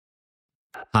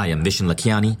Hi, I'm Vishen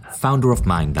Lakiani, founder of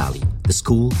Mind Valley, the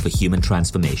school for human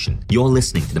transformation. You're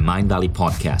listening to the Mind Valley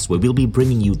podcast, where we'll be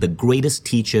bringing you the greatest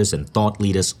teachers and thought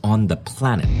leaders on the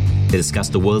planet to discuss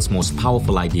the world's most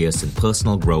powerful ideas in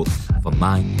personal growth for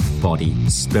mind, body,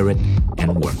 spirit,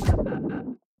 and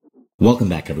work. Welcome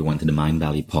back, everyone, to the Mind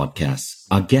Valley podcast.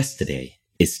 Our guest today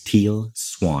is Teal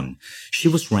Swan. She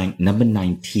was ranked number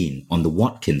 19 on the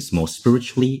Watkins Most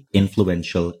Spiritually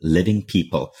Influential Living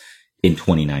People in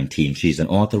 2019. She's an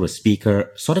author, a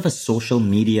speaker, sort of a social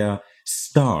media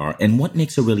star. And what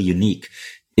makes her really unique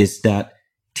is that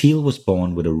Teal was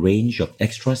born with a range of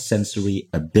extrasensory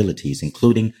abilities,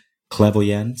 including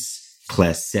clairvoyance,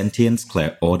 clairsentience,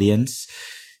 clairaudience.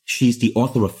 She's the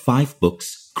author of 5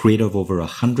 books, creator of over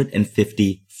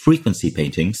 150 frequency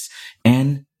paintings,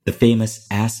 and the famous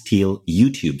Ask Teal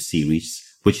YouTube series,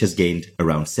 which has gained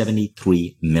around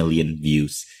 73 million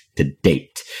views to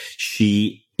date.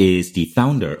 She is the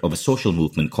founder of a social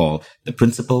movement called The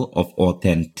Principle of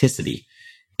Authenticity.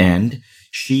 And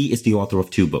she is the author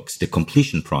of 2 books, The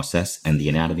Completion Process and The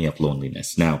Anatomy of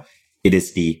Loneliness. Now, it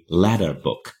is the latter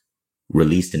book,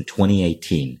 released in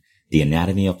 2018, The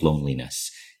Anatomy of Loneliness,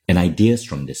 and ideas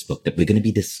from this book that we're going to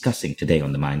be discussing today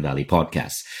on the Mind Valley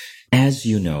podcast. As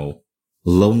you know,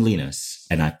 loneliness,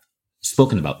 and I've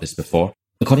spoken about this before,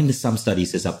 according to some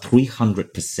studies, is up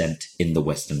 300% in the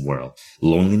Western world.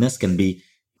 Loneliness can be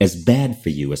as bad for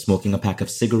you as smoking a pack of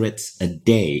cigarettes a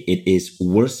day. It is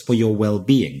worse for your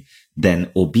well-being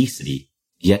than obesity.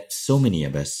 Yet so many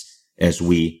of us, as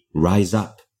we rise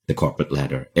up the corporate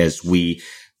ladder, as we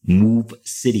move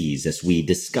cities, as we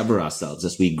discover ourselves,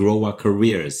 as we grow our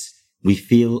careers, we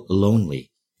feel lonely.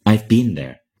 I've been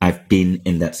there. I've been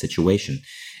in that situation.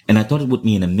 And I thought it would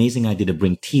be an amazing idea to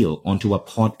bring Teal onto our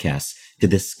podcast to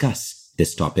discuss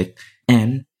this topic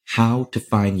and how to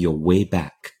find your way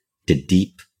back to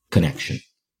deep connection.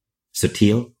 So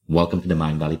Teal, welcome to the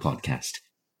Mind Valley podcast.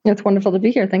 It's wonderful to be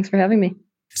here. Thanks for having me.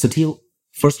 So Teal,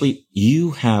 firstly,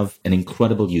 you have an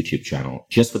incredible YouTube channel.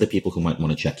 Just for the people who might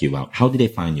want to check you out, how do they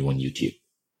find you on YouTube?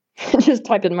 Just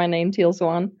type in my name, Teal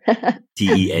Swan.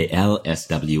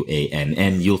 Tealswan,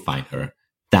 and you'll find her.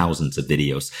 Thousands of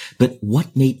videos. But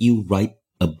what made you write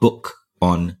a book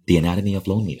on the anatomy of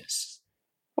loneliness?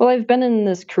 Well, I've been in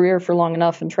this career for long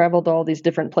enough and traveled to all these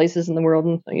different places in the world.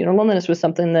 And, loneliness was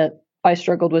something that I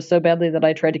struggled with so badly that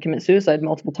I tried to commit suicide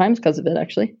multiple times because of it,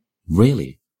 actually.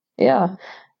 Really? Yeah.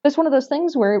 It's one of those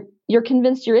things where you're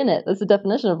convinced you're in it. That's the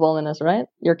definition of loneliness, right?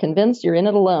 You're convinced you're in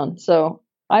it alone. So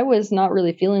I was not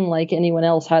really feeling like anyone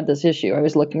else had this issue. I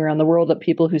was looking around the world at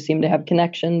people who seemed to have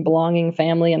connection, belonging,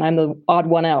 family, and I'm the odd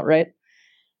one out, right?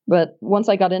 But once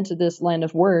I got into this line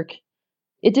of work,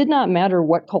 it did not matter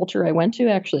what culture I went to,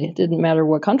 actually. It didn't matter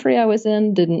what country I was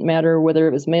in, didn't matter whether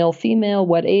it was male, female,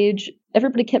 what age.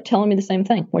 Everybody kept telling me the same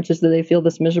thing, which is that they feel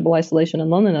this miserable isolation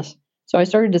and loneliness. So I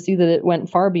started to see that it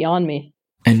went far beyond me.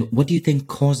 And what do you think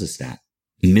causes that?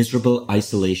 Miserable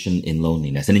isolation in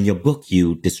loneliness. And in your book,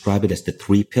 you describe it as the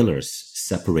 3 pillars: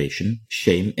 separation,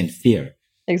 shame, and fear.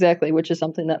 Exactly, which is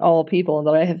something that all people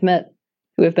that I have met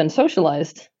who have been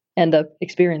socialized end up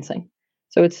experiencing.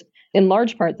 So it's in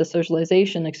large part the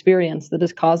socialization experience that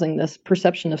is causing this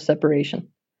perception of separation.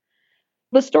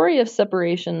 The story of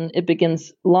separation, it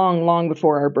begins long, long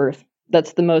before our birth.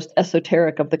 That's the most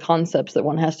esoteric of the concepts that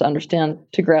one has to understand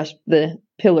to grasp the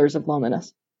pillars of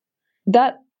loneliness.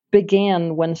 That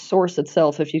began when Source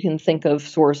itself, if you can think of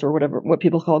Source or whatever, what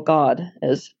people call God,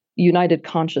 as united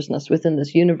consciousness within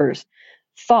this universe,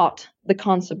 thought the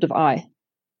concept of I.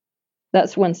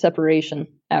 That's when separation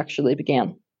actually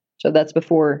began. So that's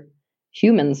before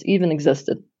humans even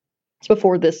existed. It's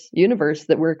before this universe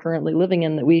that we're currently living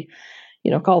in that we,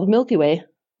 call the Milky Way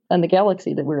and the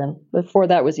galaxy that we're in, before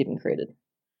that was even created.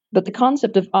 But the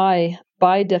concept of I,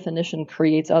 by definition,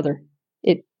 creates other.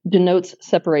 It denotes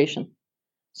separation.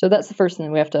 So that's the first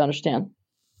thing we have to understand.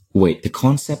 Wait, the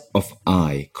concept of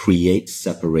I creates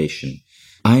separation.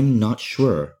 I'm not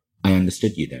sure I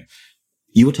understood you there.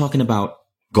 You were talking about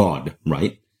God,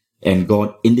 right? And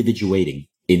God individuating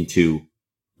into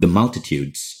the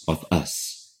multitudes of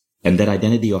us, and that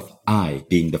identity of I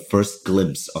being the first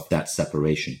glimpse of that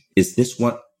separation. Is this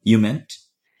what you meant?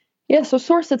 Yeah, so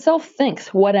Source itself thinks,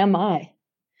 what am I?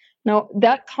 Now,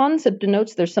 that concept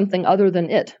denotes there's something other than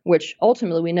it, which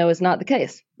ultimately we know is not the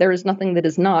case. There is nothing that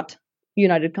is not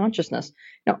united consciousness.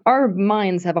 Now, our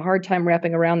minds have a hard time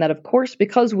wrapping around that, of course,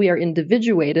 because we are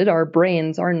individuated. Our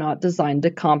brains are not designed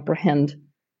to comprehend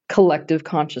collective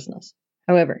consciousness.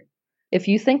 However, if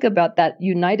you think about that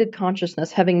united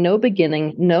consciousness having no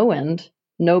beginning, no end,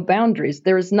 no boundaries,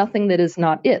 there is nothing that is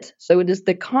not it. So it is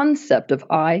the concept of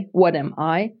I, what am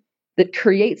I, that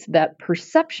creates that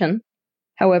perception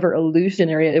however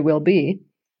illusionary it will be,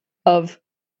 of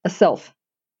a self.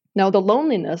 Now, the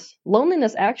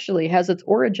loneliness actually has its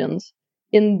origins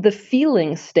in the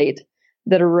feeling state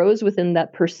that arose within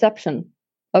that perception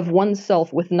of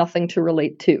oneself with nothing to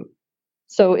relate to.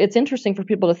 So it's interesting for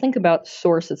people to think about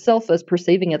source itself as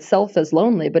perceiving itself as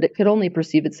lonely, but it could only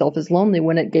perceive itself as lonely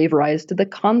when it gave rise to the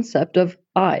concept of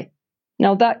I.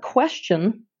 Now, that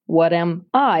question, what am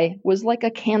I, was like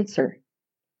a cancer.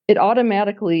 It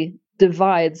automatically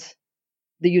divides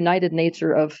the united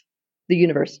nature of the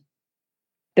universe.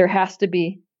 There has to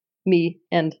be me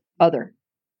and other,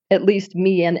 at least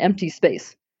me and empty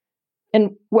space.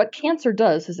 And what cancer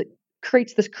does is it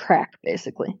creates this crack,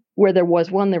 basically, where there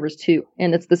was one, there was two.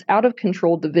 And it's this out of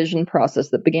control division process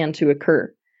that began to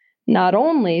occur, not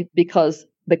only because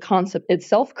the concept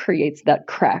itself creates that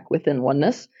crack within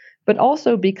oneness, but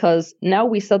also because now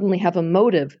we suddenly have a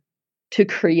motive to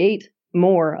create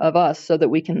more of us so that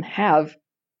we can have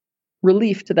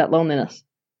relief to that loneliness.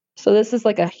 So this is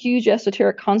like a huge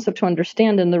esoteric concept to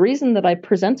understand. And the reason that I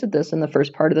presented this in the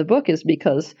first part of the book is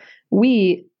because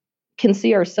we can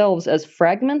see ourselves as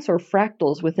fragments or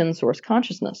fractals within source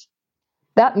consciousness.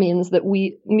 That means that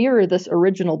we mirror this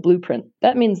original blueprint.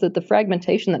 That means that the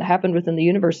fragmentation that happened within the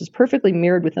universe is perfectly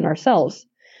mirrored within ourselves,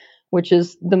 which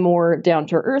is the more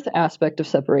down-to-earth aspect of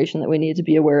separation that we need to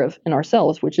be aware of in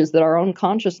ourselves, which is that our own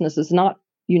consciousness is not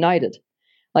united.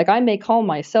 Like I may call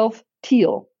myself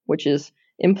Teal, which is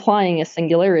implying a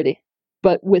singularity.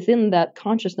 But within that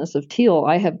consciousness of Teal,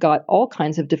 I have got all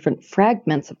kinds of different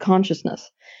fragments of consciousness.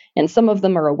 And some of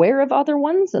them are aware of other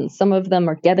ones, and some of them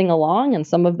are getting along, and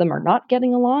some of them are not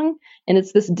getting along. And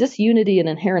it's this disunity and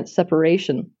inherent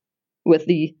separation with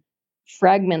the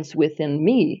fragments within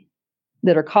me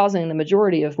that are causing the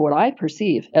majority of what I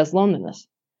perceive as loneliness.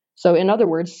 So in other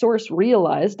words, Source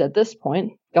realized at this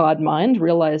point, God mind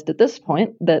realized at this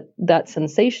point that that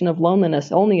sensation of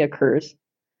loneliness only occurs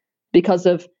because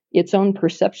of its own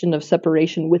perception of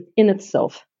separation within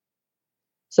itself.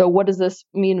 So what does this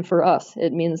mean for us?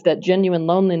 It means that genuine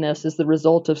loneliness is the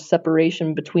result of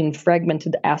separation between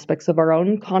fragmented aspects of our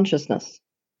own consciousness.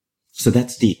 So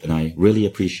that's deep, and I really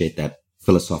appreciate that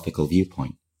philosophical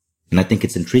viewpoint. And I think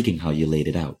it's intriguing how you laid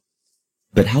it out.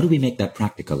 But how do we make that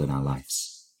practical in our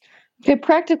lives? Okay,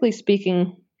 practically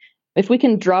speaking, if we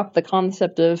can drop the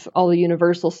concept of all the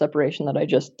universal separation that I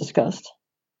just discussed,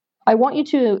 I want you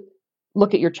to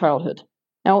look at your childhood.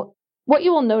 Now, what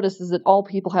you will notice is that all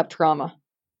people have trauma.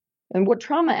 And what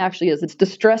trauma actually is, it's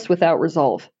distress without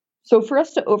resolve. So for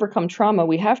us to overcome trauma,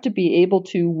 we have to be able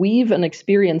to weave an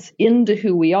experience into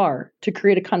who we are to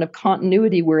create a kind of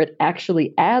continuity where it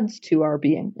actually adds to our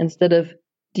being instead of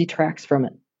detracts from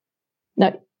it.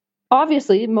 Now,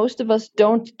 obviously, most of us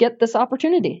don't get this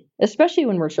opportunity, especially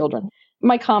when we're children.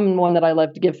 My common one that I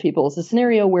love to give people is a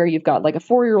scenario where you've got like a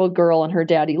 4-year-old girl and her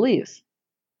daddy leaves.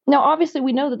 Now, obviously,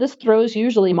 we know that this throws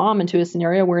usually mom into a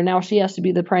scenario where now she has to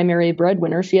be the primary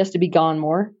breadwinner. She has to be gone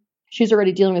more. She's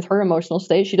already dealing with her emotional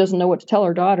state. She doesn't know what to tell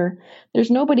her daughter. There's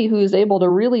nobody who's able to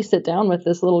really sit down with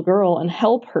this little girl and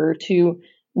help her to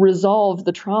resolve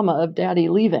the trauma of daddy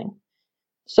leaving.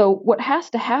 So what has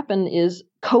to happen is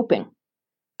coping.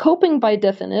 Coping, by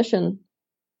definition,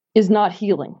 is not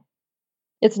healing.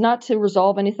 It's not to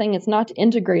resolve anything. It's not to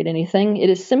integrate anything.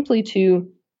 It is simply to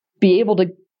be able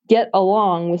to get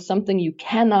along with something you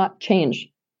cannot change.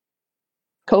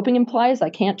 Coping implies I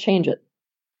can't change it.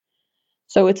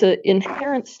 So it's an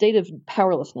inherent state of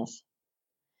powerlessness.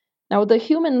 Now, the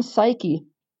human psyche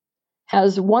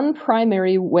has one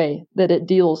primary way that it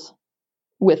deals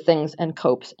with things and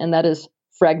copes, and that is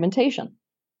fragmentation,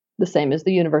 the same as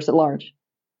the universe at large.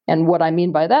 And what I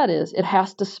mean by that is it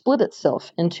has to split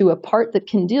itself into a part that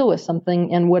can deal with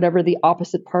something and whatever the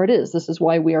opposite part is. This is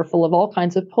why we are full of all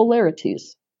kinds of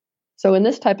polarities. So in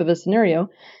this type of a scenario,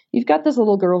 you've got this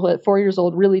little girl who at 4 years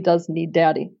old really does need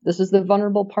daddy. This is the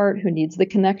vulnerable part who needs the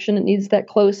connection. It needs that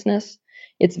closeness.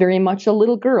 It's very much a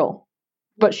little girl.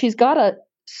 But she's got to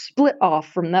split off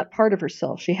from that part of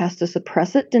herself. She has to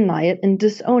suppress it, deny it, and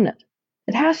disown it.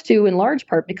 It has to, in large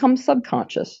part, become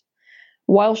subconscious,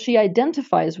 while she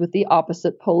identifies with the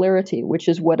opposite polarity, which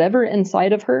is whatever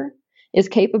inside of her is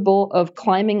capable of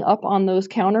climbing up on those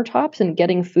countertops and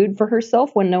getting food for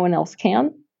herself when no one else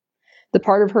can. The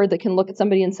part of her that can look at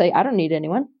somebody and say, I don't need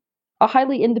anyone. A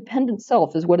highly independent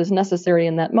self is what is necessary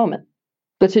in that moment.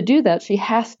 But to do that, she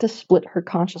has to split her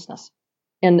consciousness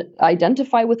and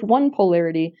identify with one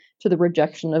polarity to the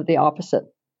rejection of the opposite.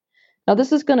 Now,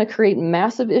 this is going to create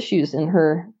massive issues in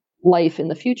her life in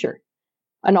the future.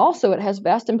 And also, it has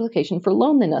vast implication for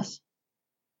loneliness.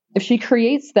 If she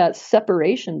creates that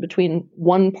separation between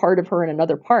one part of her and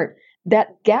another part,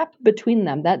 That gap between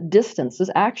them, that distance,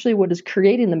 is actually what is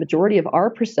creating the majority of our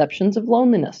perceptions of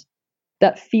loneliness.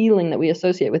 That feeling that we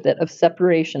associate with it of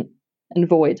separation and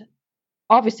void.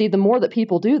 Obviously, the more that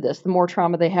people do this, the more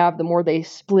trauma they have, the more they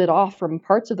split off from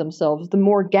parts of themselves, the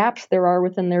more gaps there are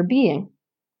within their being,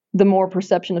 the more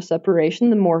perception of separation,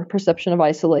 the more perception of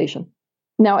isolation.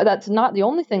 Now, that's not the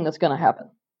only thing that's going to happen.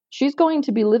 She's going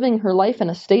to be living her life in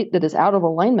a state that is out of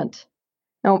alignment.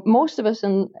 Now, most of us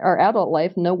in our adult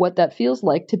life know what that feels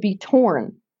like to be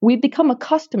torn. We've become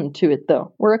accustomed to it,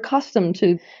 though. We're accustomed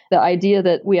to the idea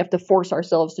that we have to force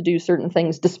ourselves to do certain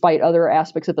things despite other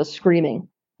aspects of us screaming.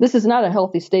 This is not a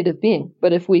healthy state of being,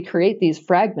 but if we create these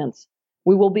fragments,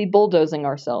 we will be bulldozing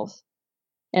ourselves.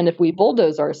 And if we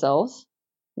bulldoze ourselves,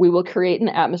 we will create an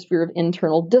atmosphere of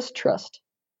internal distrust.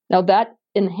 Now, that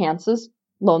enhances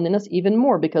loneliness even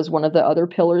more because one of the other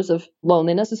pillars of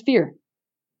loneliness is fear.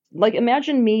 Like,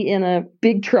 imagine me in a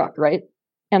big truck, right?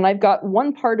 And I've got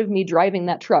one part of me driving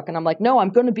that truck, and I'm like, no, I'm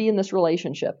going to be in this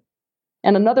relationship.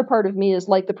 And another part of me is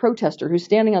like the protester who's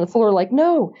standing on the floor like,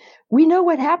 no, we know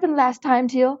what happened last time,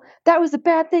 Teal. That was a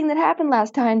bad thing that happened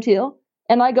last time, Teal.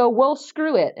 And I go, well,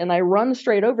 screw it. And I run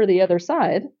straight over the other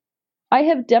side. I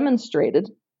have demonstrated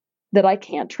that I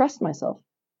can't trust myself.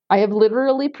 I have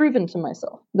literally proven to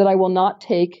myself that I will not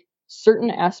take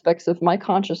certain aspects of my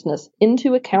consciousness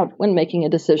into account when making a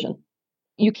decision.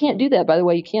 You can't do that, by the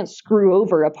way. You can't screw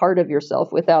over a part of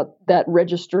yourself without that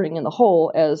registering in the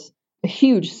whole as a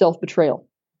huge self-betrayal.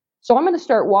 So I'm going to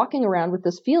start walking around with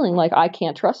this feeling like I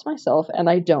can't trust myself and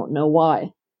I don't know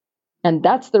why. And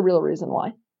that's the real reason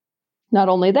why. Not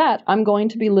only that, I'm going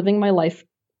to be living my life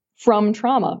from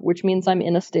trauma, which means I'm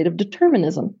in a state of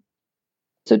determinism.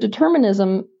 So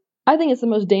determinism, I think, is the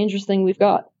most dangerous thing we've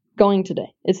got going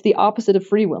today. It's the opposite of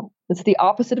free will. It's the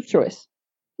opposite of choice.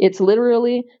 It's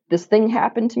literally, this thing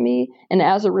happened to me, and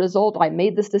as a result, I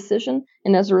made this decision,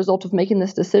 and as a result of making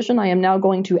this decision, I am now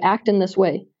going to act in this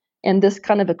way. And this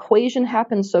kind of equation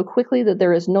happens so quickly that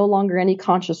there is no longer any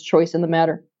conscious choice in the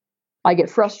matter. I get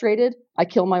frustrated, I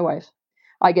kill my wife.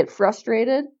 I get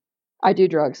frustrated, I do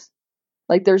drugs.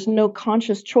 Like, there's no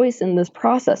conscious choice in this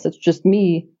process. It's just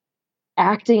me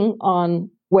acting on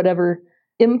whatever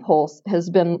impulse has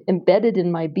been embedded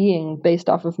in my being based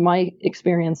off of my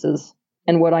experiences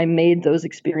and what I made those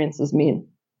experiences mean.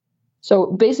 So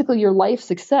basically, your life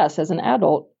success as an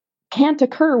adult can't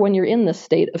occur when you're in this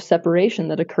state of separation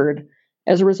that occurred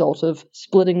as a result of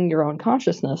splitting your own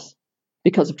consciousness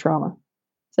because of trauma.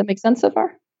 Does that make sense so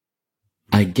far?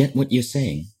 I get what you're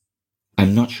saying.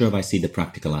 I'm not sure if I see the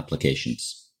practical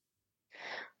applications.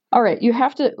 All right,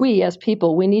 we as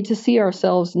people, we need to see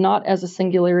ourselves not as a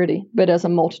singularity, but as a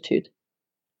multitude.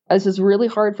 This is really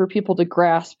hard for people to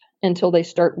grasp until they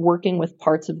start working with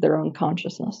parts of their own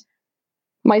consciousness.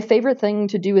 My favorite thing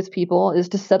to do with people is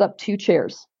to set up two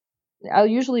chairs. I'll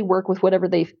usually work with whatever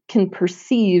they can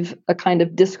perceive a kind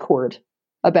of discord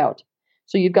about.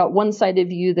 So you've got one side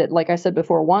of you that, like I said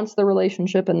before, wants the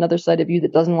relationship, another side of you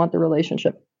that doesn't want the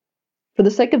relationship. For the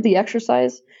sake of the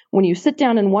exercise, when you sit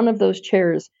down in one of those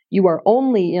chairs, you are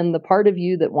only in the part of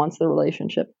you that wants the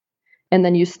relationship. And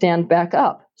then you stand back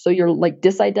up. So you're like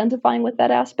disidentifying with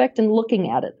that aspect and looking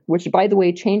at it, which, by the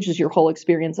way, changes your whole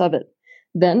experience of it.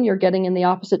 Then you're getting in the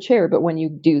opposite chair. But when you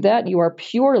do that, you are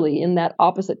purely in that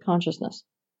opposite consciousness.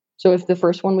 So if the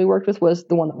first one we worked with was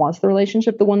the one that wants the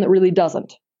relationship, the one that really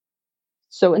doesn't.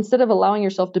 So instead of allowing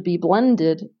yourself to be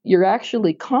blended, you're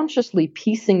actually consciously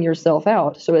piecing yourself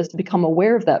out so as to become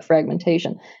aware of that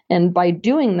fragmentation. And by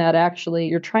doing that, actually,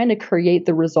 you're trying to create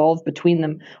the resolve between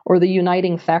them or the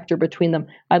uniting factor between them.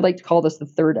 I'd like to call this the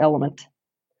third element.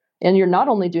 And you're not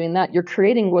only doing that, you're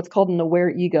creating what's called an aware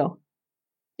ego.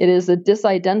 It is a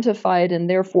disidentified and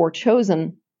therefore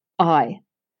chosen I.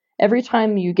 Every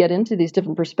time you get into these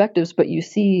different perspectives, but you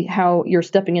see how you're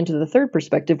stepping into the third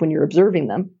perspective when you're observing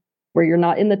them, where you're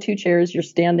not in the two chairs, you're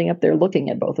standing up there looking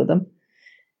at both of them.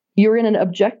 You're in an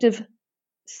objective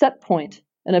set point,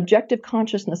 an objective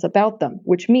consciousness about them,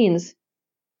 which means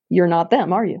you're not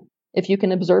them, are you? If you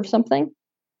can observe something,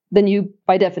 then you,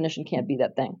 by definition, can't be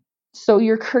that thing. So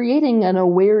you're creating an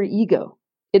aware ego.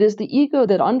 It is the ego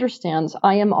that understands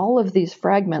I am all of these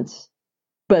fragments,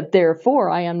 but therefore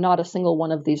I am not a single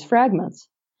one of these fragments.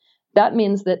 That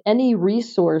means that any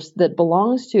resource that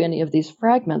belongs to any of these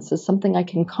fragments is something I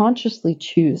can consciously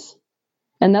choose.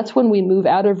 And that's when we move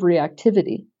out of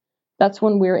reactivity. That's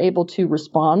when we're able to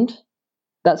respond.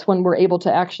 That's when we're able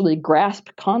to actually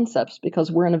grasp concepts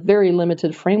because we're in a very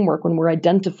limited framework when we're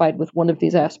identified with one of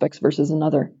these aspects versus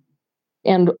another.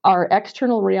 And our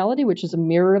external reality, which is a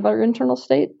mirror of our internal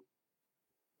state,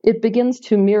 it begins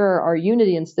to mirror our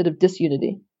unity instead of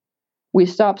disunity. We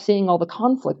stop seeing all the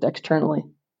conflict externally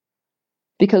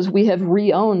because we have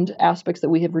re-owned aspects that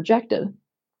we have rejected.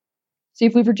 See,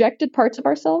 if we've rejected parts of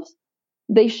ourselves,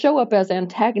 they show up as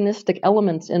antagonistic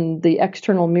elements in the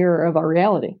external mirror of our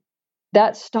reality.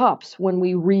 That stops when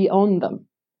we re-own them.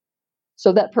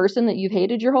 So that person that you've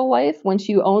hated your whole life, once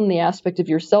you own the aspect of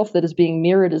yourself that is being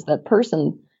mirrored as that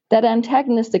person, that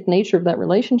antagonistic nature of that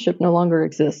relationship no longer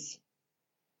exists.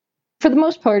 For the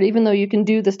most part, even though you can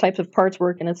do this type of parts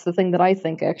work, and it's the thing that I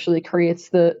think actually creates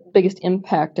the biggest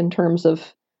impact in terms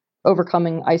of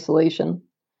overcoming isolation,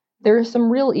 there are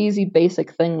some real easy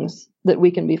basic things that we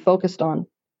can be focused on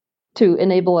to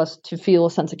enable us to feel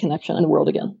a sense of connection in the world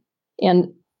again.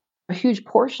 And a huge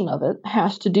portion of it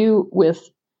has to do with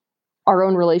our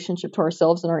own relationship to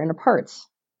ourselves and our inner parts.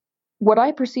 What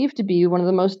I perceive to be one of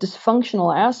the most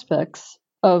dysfunctional aspects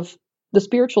of the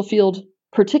spiritual field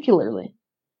particularly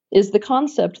is the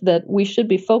concept that we should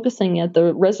be focusing at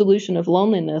the resolution of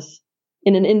loneliness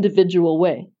in an individual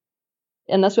way.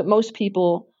 And that's what most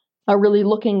people are really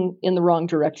looking in the wrong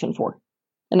direction for.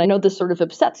 And I know this sort of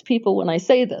upsets people when I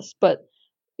say this, but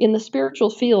in the spiritual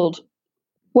field,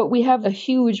 what we have a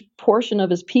huge portion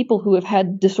of is people who have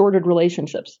had disordered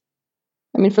relationships.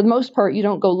 I mean, for the most part, you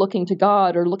don't go looking to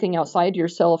God or looking outside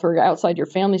yourself or outside your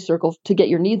family circle to get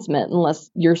your needs met unless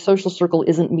your social circle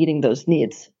isn't meeting those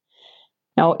needs.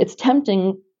 Now, it's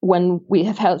tempting when we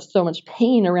have had so much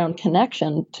pain around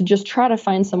connection to just try to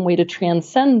find some way to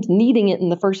transcend needing it in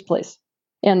the first place.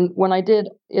 And when I did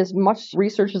as much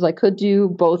research as I could do,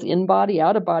 both in body,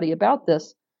 out of body about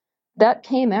this, that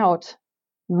came out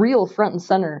real front and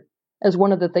center as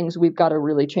one of the things we've got to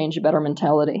really change about our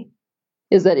mentality,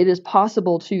 is that it is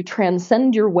possible to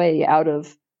transcend your way out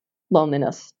of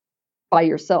loneliness by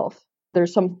yourself.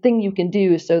 There's something you can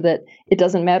do so that it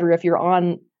doesn't matter if you're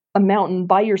on a mountain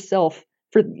by yourself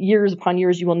for years upon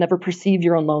years, you will never perceive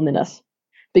your own loneliness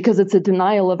because it's a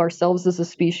denial of ourselves as a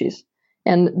species.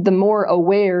 And the more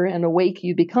aware and awake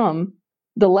you become,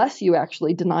 the less you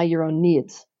actually deny your own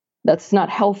needs. That's not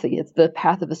healthy. It's the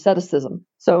path of asceticism.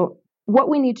 So what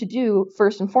we need to do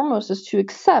first and foremost is to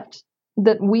accept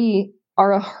that we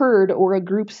are a herd or a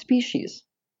group species.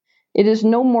 It is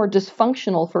no more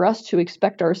dysfunctional for us to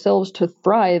expect ourselves to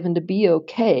thrive and to be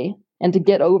okay and to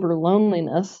get over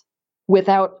loneliness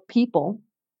without people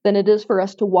than it is for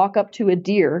us to walk up to a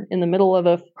deer in the middle of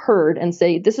a herd and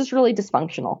say, this is really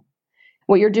dysfunctional.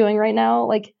 What you're doing right now,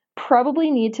 probably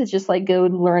need to just go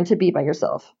learn to be by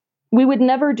yourself. We would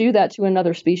never do that to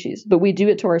another species, but we do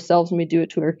it to ourselves and we do it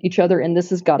to each other, and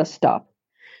this has got to stop.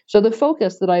 So the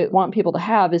focus that I want people to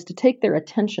have is to take their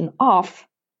attention off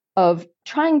of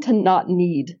trying to not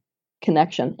need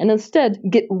connection and instead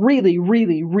get really,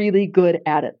 really, really good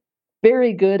at it.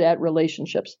 Very good at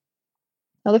relationships.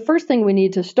 Now, the first thing we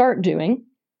need to start doing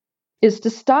is to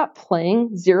stop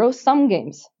playing zero-sum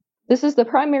games. This is the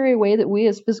primary way that we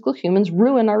as physical humans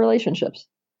ruin our relationships.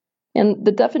 And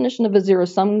the definition of a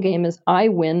zero-sum game is I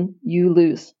win, you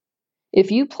lose.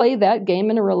 If you play that game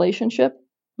in a relationship,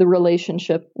 the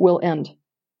relationship will end.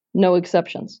 No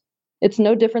exceptions. It's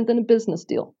no different than a business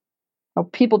deal. Now,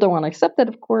 people don't want to accept that,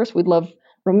 of course. We'd love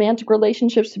romantic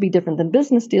relationships to be different than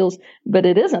business deals, but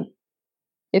it isn't.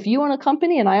 If you own a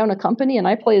company and I own a company and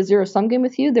I play a zero-sum game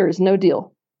with you, there is no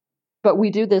deal. But we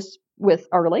do this with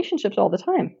our relationships all the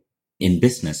time. In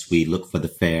business, we look for the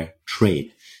fair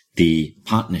trade, the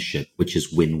partnership, which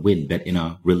is win-win. But in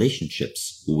our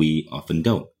relationships, we often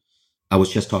don't. I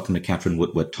was just talking to Catherine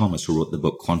Woodward Thomas, who wrote the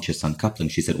book Conscious Uncoupling.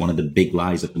 She said one of the big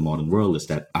lies of the modern world is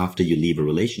that after you leave a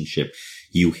relationship,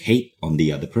 you hate on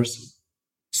the other person.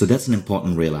 So that's an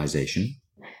important realization.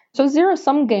 So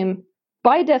zero-sum game,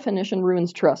 by definition,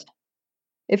 ruins trust.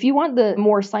 If you want the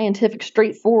more scientific,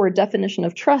 straightforward definition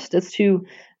of trust, it's to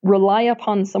rely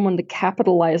upon someone to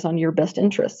capitalize on your best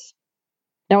interests.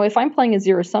 Now, if I'm playing a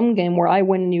zero-sum game where I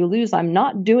win and you lose, I'm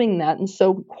not doing that. And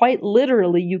so quite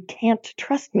literally, you can't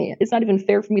trust me. It's not even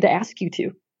fair for me to ask you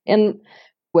to. And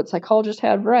what psychologists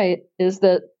have right is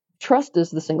that trust is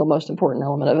the single most important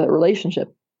element of a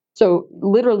relationship. So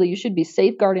literally, you should be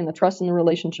safeguarding the trust in the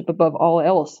relationship above all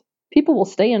else. People will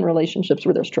stay in relationships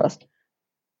where there's trust.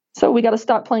 So we got to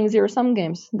stop playing zero-sum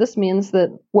games. This means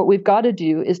that what we've got to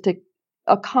do is to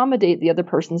accommodate the other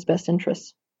person's best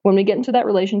interests. When we get into that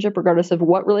relationship, regardless of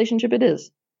what relationship it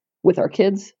is, with our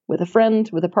kids, with a friend,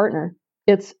 with a partner,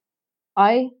 it's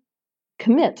I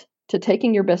commit to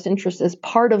taking your best interests as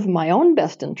part of my own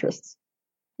best interests.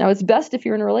 Now, it's best if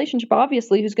you're in a relationship,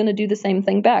 obviously, who's going to do the same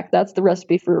thing back. That's the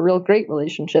recipe for a real great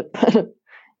relationship. But,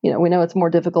 we know it's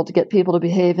more difficult to get people to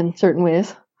behave in certain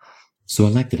ways. So I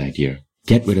like that idea.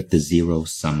 Get rid of the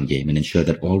zero-sum game and ensure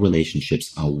that all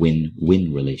relationships are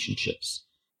win-win relationships.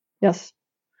 Yes.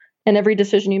 And every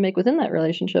decision you make within that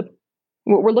relationship.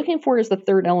 What we're looking for is the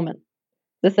third element,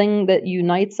 the thing that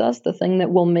unites us, the thing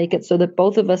that will make it so that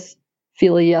both of us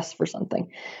feel a yes for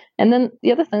something. And then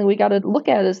the other thing we got to look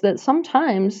at is that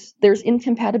sometimes there's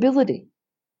incompatibility.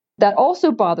 That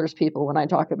also bothers people when I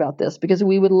talk about this, because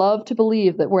we would love to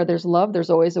believe that where there's love, there's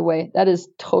always a way. That is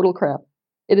total crap.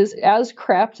 It is as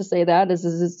crap to say that as it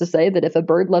is to say that if a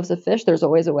bird loves a fish, there's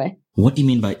always a way. What do you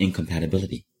mean by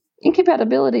incompatibility?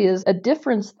 Incompatibility is a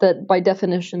difference that by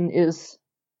definition is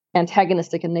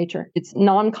antagonistic in nature. It's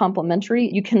non-complementary.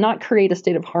 You cannot create a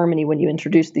state of harmony when you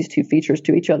introduce these two features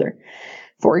to each other.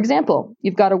 For example,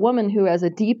 you've got a woman who has a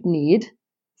deep need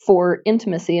for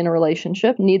intimacy in a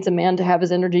relationship, needs a man to have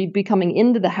his energy be coming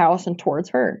into the house and towards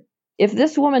her. If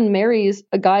this woman marries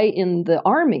a guy in the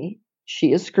army,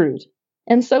 she is screwed.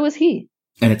 And so is he.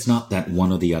 And it's not that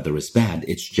one or the other is bad.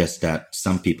 It's just that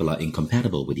some people are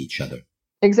incompatible with each other.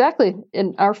 Exactly.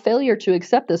 And our failure to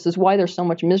accept this is why there's so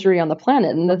much misery on the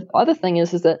planet. And the other thing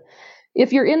is that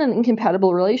if you're in an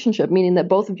incompatible relationship, meaning that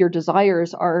both of your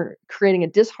desires are creating a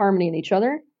disharmony in each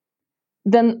other,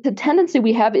 then the tendency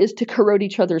we have is to corrode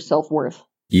each other's self-worth.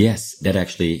 Yes, that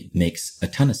actually makes a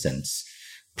ton of sense.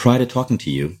 Prior to talking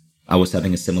to you, I was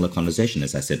having a similar conversation,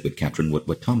 as I said, with Catherine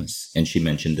Woodward Thomas. And she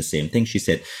mentioned the same thing. She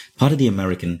said, part of the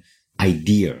American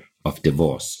idea of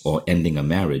divorce or ending a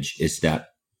marriage is that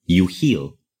you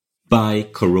heal by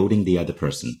corroding the other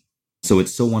person. So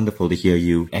it's so wonderful to hear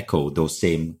you echo those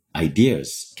same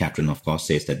ideas. Catherine, of course,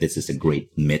 says that this is a great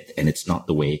myth and it's not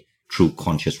the way true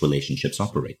conscious relationships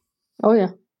operate. Oh, yeah.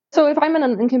 So if I'm in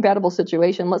an incompatible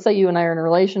situation, let's say you and I are in a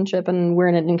relationship and we're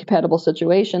in an incompatible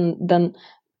situation, then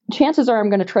chances are I'm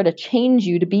going to try to change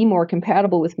you to be more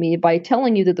compatible with me by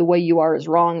telling you that the way you are is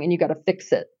wrong and you got to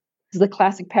fix it. This is the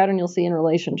classic pattern you'll see in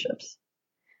relationships.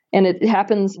 And it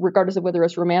happens regardless of whether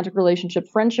it's romantic relationship,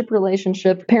 friendship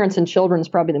relationship, parents and children is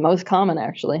probably the most common,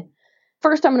 actually.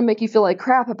 First, I'm going to make you feel like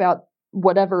crap about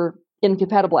whatever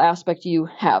incompatible aspect you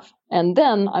have. And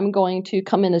then I'm going to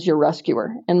come in as your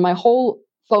rescuer. And my whole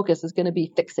focus is going to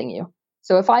be fixing you.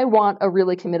 So if I want a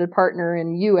really committed partner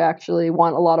and you actually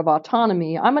want a lot of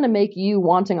autonomy, I'm going to make you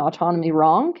wanting autonomy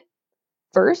wrong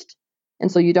first. And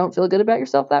so you don't feel good about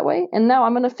yourself that way. And now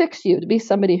I'm going to fix you to be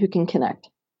somebody who can connect.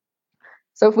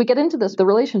 So if we get into this, the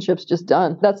relationship's just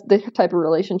done. That's the type of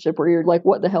relationship where you're like,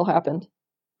 what the hell happened?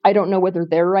 I don't know whether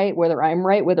they're right, whether I'm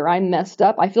right, whether I'm messed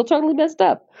up. I feel totally messed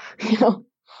up.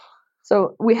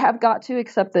 So we have got to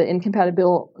accept the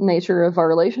incompatible nature of our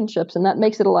relationships, and that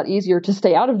makes it a lot easier to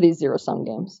stay out of these zero-sum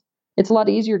games. It's a lot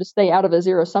easier to stay out of a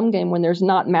zero-sum game when there's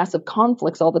not massive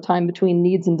conflicts all the time between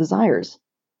needs and desires.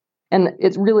 And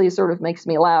it really sort of makes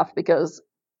me laugh because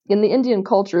in the Indian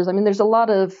cultures, there's a lot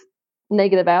of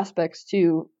negative aspects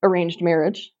to arranged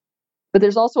marriage, but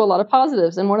there's also a lot of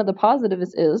positives. And one of the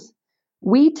positives is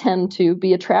we tend to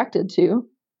be attracted to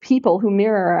people who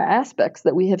mirror our aspects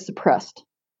that we have suppressed.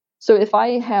 So if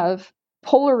I have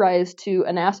polarized to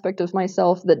an aspect of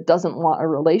myself that doesn't want a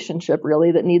relationship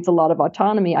really, that needs a lot of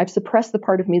autonomy, I've suppressed the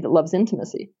part of me that loves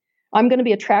intimacy. I'm going to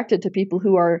be attracted to people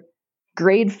who are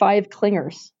grade 5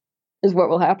 clingers is what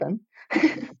will happen.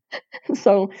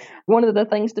 So one of the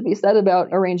things to be said about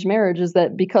arranged marriage is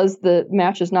that because the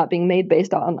match is not being made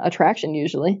based on attraction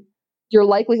usually, your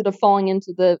likelihood of falling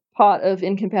into the pot of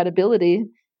incompatibility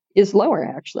is lower,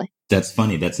 actually. That's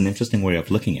funny. That's an interesting way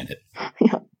of looking at it.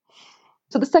 Yeah.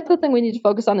 So the second thing we need to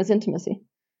focus on is intimacy.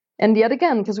 And yet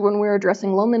again, because when we're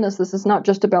addressing loneliness, this is not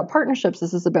just about partnerships.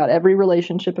 This is about every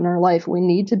relationship in our life. We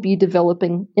need to be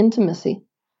developing intimacy.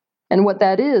 And what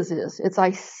that is it's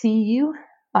I see you,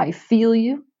 I feel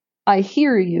you, I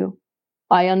hear you,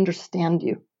 I understand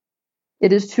you.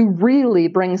 It is to really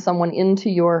bring someone into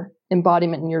your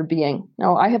embodiment in your being.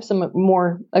 Now, I have some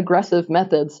more aggressive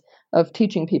methods of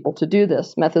teaching people to do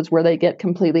this, methods where they get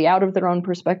completely out of their own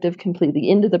perspective, completely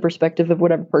into the perspective of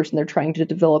whatever person they're trying to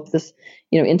develop this,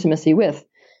 intimacy with.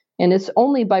 And it's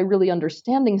only by really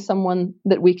understanding someone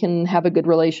that we can have a good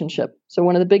relationship. So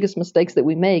one of the biggest mistakes that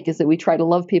we make is that we try to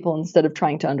love people instead of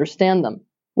trying to understand them,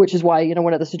 which is why,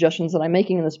 one of the suggestions that I'm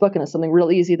making in this book, and it's something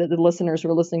real easy that the listeners who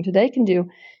are listening today can do,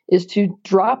 is to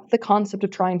drop the concept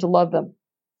of trying to love them.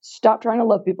 Stop trying to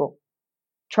love people.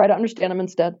 Try to understand them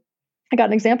instead. I got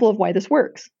an example of why this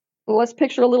works. Let's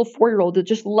picture a little 4-year-old that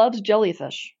just loves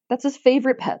jellyfish. That's his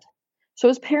favorite pet. So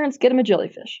his parents get him a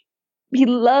jellyfish. He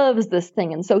loves this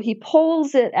thing, and so he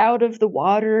pulls it out of the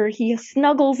water. He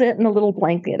snuggles it in a little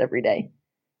blanket every day.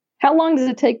 How long does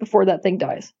it take before that thing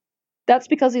dies? That's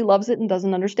because he loves it and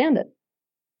doesn't understand it.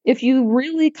 If you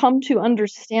really come to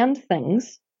understand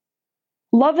things,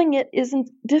 loving it isn't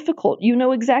difficult. You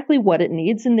know exactly what it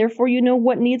needs, and therefore you know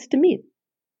what needs to meet.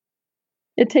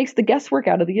 It takes the guesswork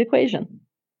out of the equation.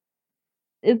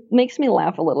 It makes me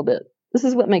laugh a little bit. This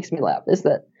is what makes me laugh, is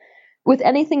that with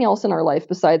anything else in our life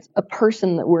besides a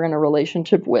person that we're in a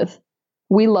relationship with,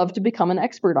 we love to become an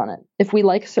expert on it. If we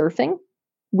like surfing,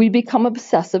 we become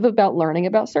obsessive about learning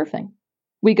about surfing.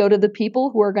 We go to the people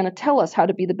who are going to tell us how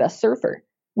to be the best surfer.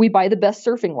 We buy the best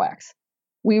surfing wax.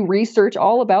 We research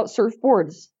all about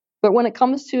surfboards. But when it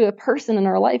comes to a person in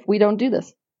our life, we don't do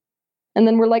this. And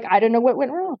then we're like, I don't know what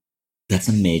went wrong. That's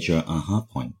a major aha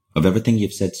point. Of everything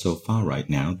you've said so far right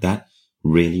now, that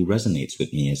really resonates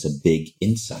with me as a big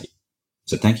insight.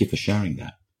 So thank you for sharing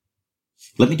that.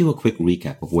 Let me do a quick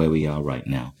recap of where we are right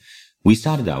now. We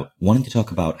started out wanting to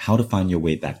talk about how to find your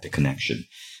way back to connection.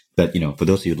 But, for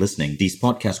those of you listening, these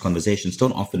podcast conversations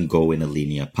don't often go in a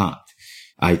linear path.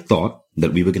 I thought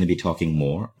that we were going to be talking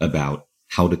more about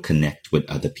how to connect with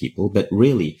other people, but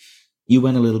really, you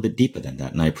went a little bit deeper than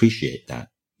that, and I appreciate that.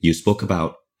 You spoke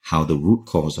about how the root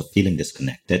cause of feeling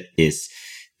disconnected is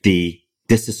the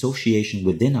disassociation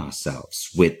within ourselves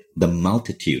with the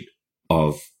multitude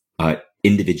of our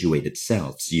individuated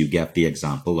selves. You gave the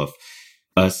example of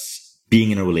us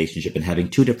being in a relationship and having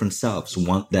two different selves,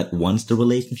 one that wants the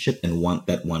relationship and one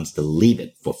that wants to leave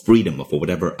it for freedom or for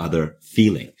whatever other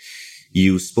feeling.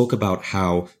 You spoke about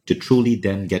how to truly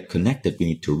then get connected, we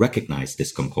need to recognize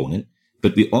this component,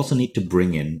 but we also need to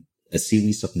bring in a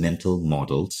series of mental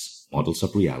models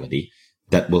of reality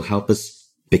that will help us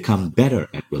become better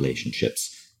at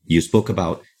relationships. You spoke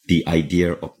about the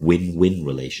idea of win-win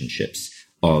relationships,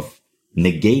 of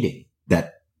negating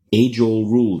that age-old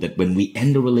rule that when we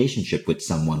end a relationship with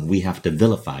someone, we have to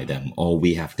vilify them, or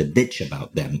we have to bitch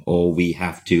about them, or we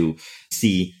have to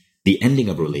see the ending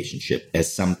of a relationship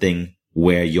as something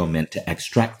where you're meant to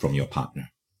extract from your partner.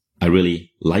 I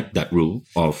really like that rule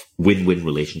of win-win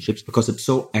relationships because it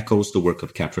so echoes the work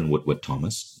of Catherine Woodward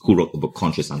Thomas, who wrote the book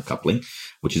Conscious Uncoupling,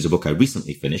 which is a book I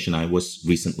recently finished, and I was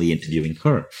recently interviewing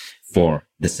her for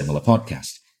the similar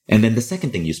podcast. And then the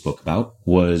second thing you spoke about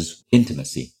was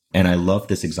intimacy. And I love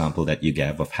this example that you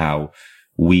gave of how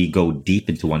we go deep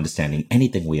into understanding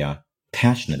anything we are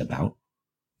passionate about,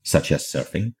 such as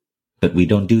surfing, but we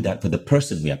don't do that for the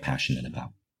person we are passionate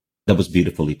about. That was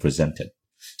beautifully presented.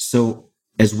 So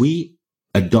as we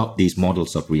adopt these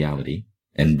models of reality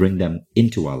and bring them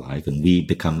into our life, and we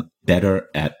become better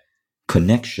at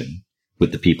connection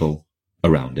with the people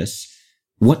around us,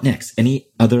 what next?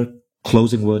 Any other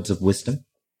closing words of wisdom?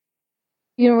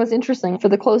 What's interesting, for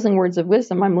the closing words of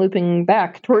wisdom, I'm looping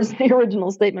back towards the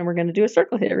original statement. We're going to do a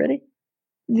circle here. Ready?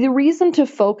 The reason to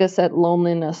focus at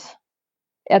loneliness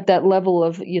at that level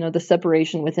of, the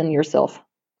separation within yourself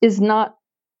is not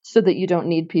so that you don't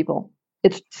need people.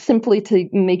 It's simply to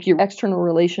make your external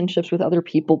relationships with other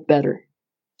people better.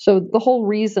 So the whole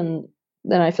reason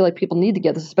that I feel like people need to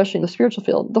get this, especially in the spiritual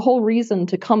field, the whole reason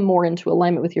to come more into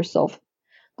alignment with yourself,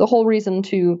 the whole reason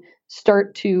to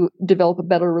start to develop a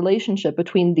better relationship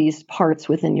between these parts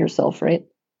within yourself, right?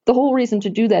 The whole reason to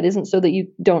do that isn't so that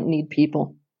you don't need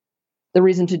people. The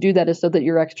reason to do that is so that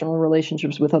your external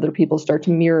relationships with other people start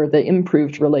to mirror the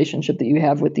improved relationship that you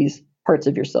have with these parts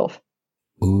of yourself.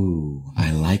 Ooh,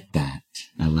 I like that.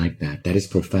 That is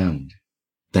profound.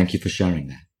 Thank you for sharing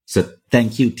that. So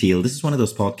thank you, Teal. This is one of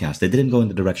those podcasts that didn't go in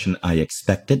the direction I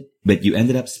expected, but you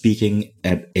ended up speaking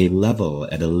at a level,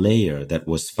 at a layer that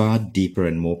was far deeper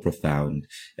and more profound,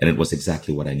 and it was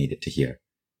exactly what I needed to hear.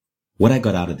 What I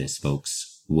got out of this,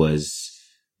 folks, was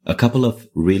a couple of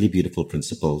really beautiful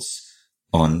principles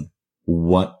on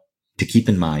what to keep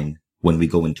in mind when we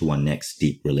go into our next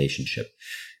deep relationship.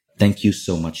 Thank you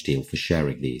so much, Teal, for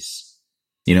sharing these.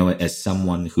 As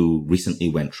someone who recently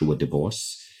went through a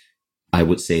divorce, I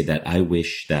would say that I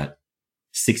wish that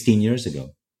 16 years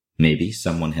ago, maybe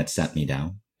someone had sat me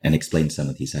down and explained some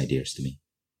of these ideas to me.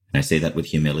 And I say that with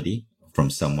humility from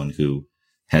someone who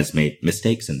has made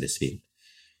mistakes in this field.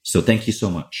 So thank you so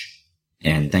much.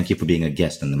 And thank you for being a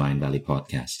guest on the Mind Valley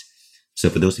podcast. So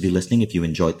for those of you listening, if you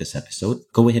enjoyed this episode,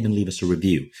 go ahead and leave us a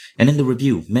review. And in the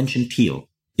review, mention Teal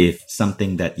if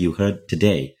something that you heard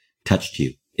today touched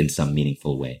you in some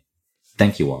meaningful way.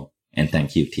 Thank you all. And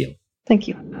thank you, Teal. Thank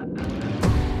you.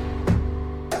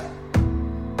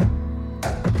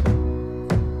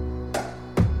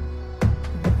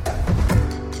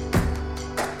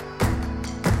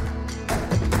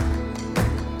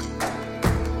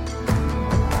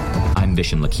 I'm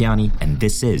Vishen Lakiani, and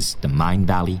this is the Mind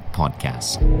Valley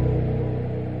Podcast.